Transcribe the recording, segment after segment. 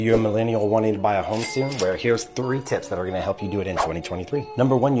You're a millennial wanting to buy a home soon? Well, here's 3 tips that are going to help you do it in 2023.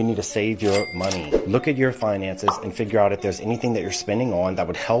 Number 1, you need to save your money. Look at your finances and figure out if there's anything that you're spending on that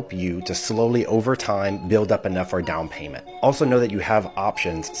would help you to slowly over time build up enough for a down payment. Also know that you have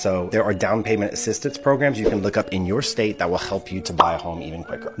options. So there are down payment assistance programs you can look up in your state that will help you to buy a home even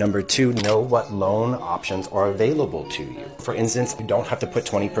quicker. Number 2, know what loan options are available to you. For instance, you don't have to put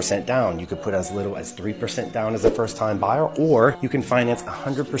 20% down. You could put as little as 3% down as a first-time buyer, or you can finance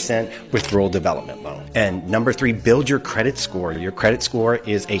 100% with rural development loan. And number 3, build your credit score. Your credit score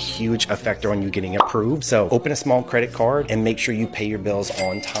is a huge factor on you getting approved. So open a small credit card and make sure you pay your bills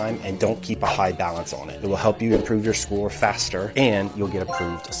on time and don't keep a high balance on it. It will help you improve your score faster and you'll get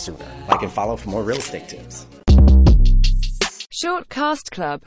approved sooner. Like and follow for more real estate tips. Short Cast Club.